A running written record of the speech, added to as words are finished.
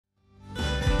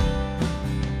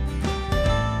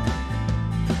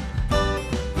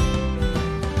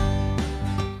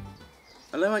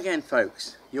Hello again,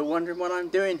 folks. You're wondering what I'm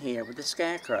doing here with the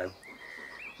Scarecrow.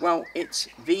 Well, it's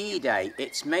VE Day.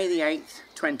 It's May the 8th,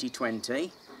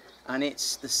 2020, and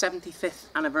it's the 75th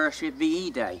anniversary of VE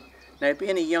Day. Now,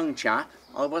 being a young chap,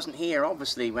 I wasn't here,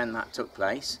 obviously, when that took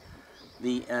place.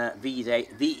 The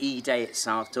VE Day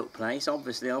itself took place.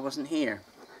 Obviously, I wasn't here.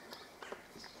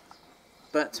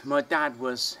 But my dad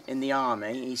was in the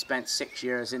army. He spent 6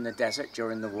 years in the desert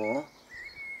during the war,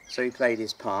 so he played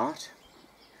his part.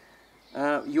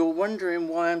 You're wondering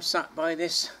why I'm sat by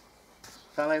this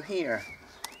fellow here.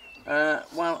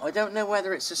 Well, I don't know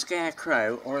whether it's a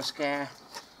scarecrow or a scare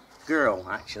girl,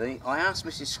 actually. I asked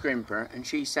Mrs. Scrimper and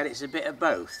she said it's a bit of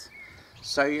both.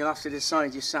 So you'll have to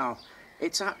decide yourself.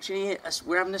 It's actually,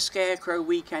 we're having a scarecrow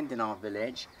weekend in our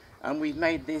village, and we've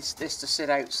made this to sit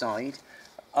outside.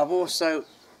 I've also,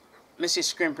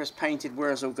 Mrs. Scrimper's painted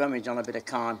wurzel gummidge on a bit of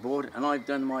cardboard, and I've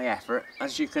done my effort.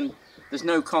 As you can, there's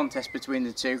no contest between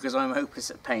the two because I'm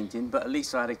hopeless at painting, but at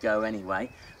least I had a go anyway.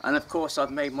 And of course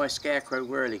I've made my Scarecrow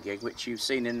whirligig, which you've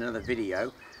seen in another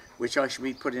video, which I should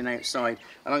be putting outside.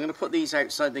 And I'm going to put these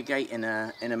outside the gate in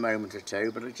a moment or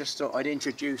two, but I just thought I'd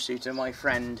introduce you to my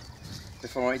friend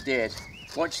before I did.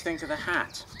 What do you think of the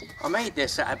hat? I made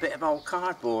this out of a bit of old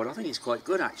cardboard. I think it's quite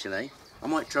good, actually. I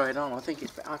might try it on. I think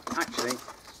it's, actually,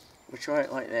 we'll try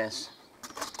it like this.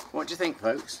 What do you think,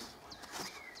 folks?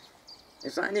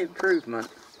 Is that an improvement?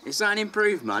 Is that an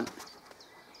improvement?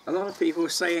 A lot of people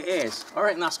say it is. I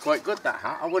reckon that's quite good, that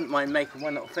hat. I wouldn't mind making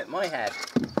one that'll fit my head.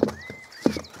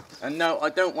 And no, I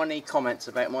don't want any comments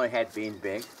about my head being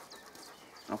big.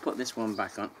 I'll put this one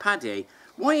back on. Paddy,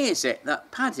 why is it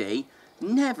that Paddy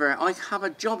never, I have a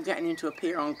job getting him to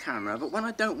appear on camera, but when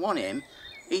I don't want him,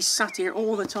 he's sat here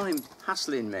all the time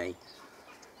hassling me.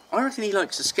 I reckon he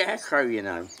likes a scarecrow, you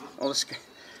know. Or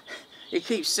he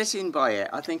keeps sitting by it.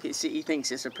 I think he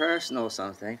thinks it's a person or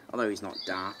something. Although he's not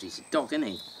daft, he's a dog, isn't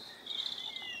he?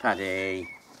 Paddy.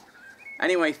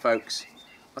 Anyway, folks,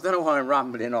 I don't know why I'm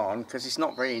rambling on, because it's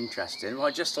not very interesting. I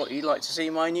just thought you'd like to see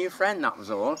my new friend, that was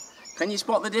all. Can you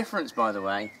spot the difference, by the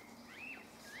way?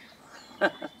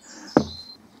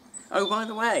 Oh, by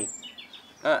the way,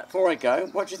 before I go,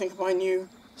 what do you think of my new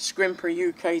Scrimper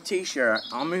UK t-shirt?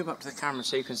 I'll move up to the camera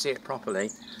so you can see it properly.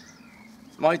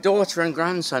 My daughter and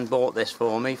grandson bought this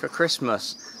for me for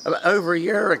Christmas, over a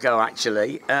year ago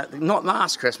actually, not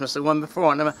last Christmas, the one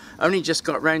before, and I only just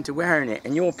got round to wearing it,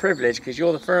 and you're privileged because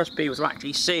you're the first people to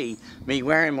actually see me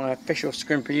wearing my official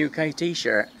Scrimper UK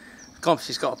t-shirt.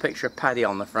 Obviously it's got a picture of Paddy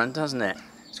on the front, hasn't it?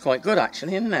 It's quite good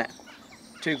actually, isn't it?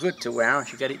 Too good to wear, I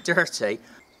should get it dirty.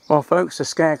 Well folks, the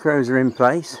scarecrows are in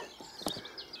place.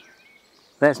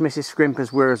 There's Mrs.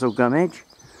 Scrimper's wurzel gummidge.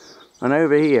 And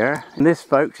over here, and this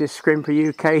folks is Scrimper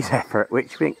UK's effort,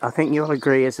 which I think you'll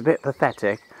agree is a bit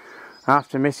pathetic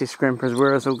after Mrs. Scrimper's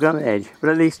wurzel gummidge.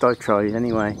 But at least I tried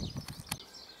anyway.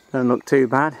 Don't look too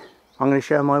bad. I'm going to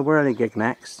show my whirligig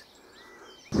next.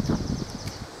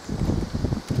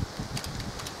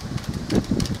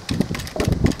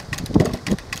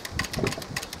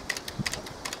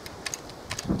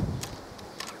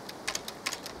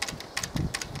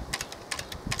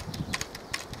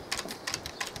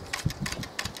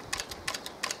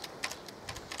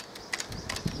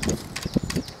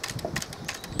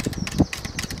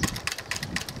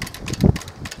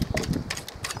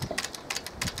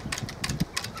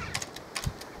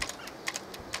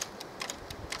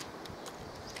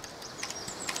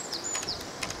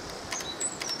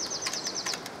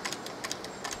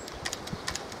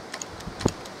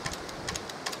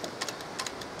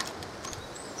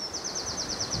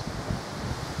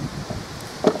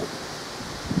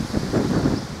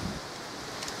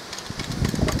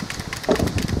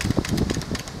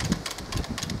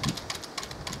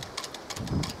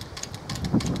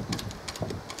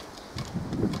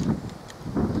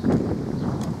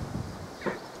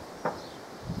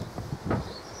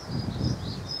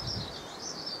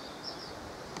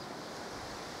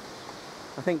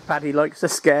 I think Paddy likes the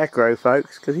scarecrow,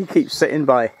 folks, because he keeps sitting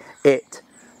by it.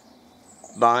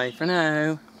 Bye for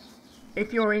now.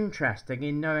 If you're interested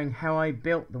in knowing how I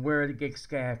built the whirligig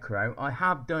scarecrow, I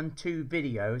have done 2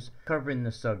 videos covering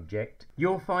the subject.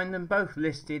 You'll find them both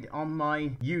listed on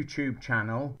my YouTube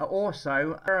channel.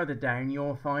 Also, further down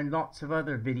you'll find lots of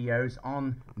other videos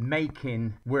on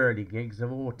making whirligigs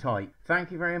of all types.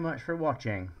 Thank you very much for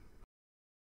watching.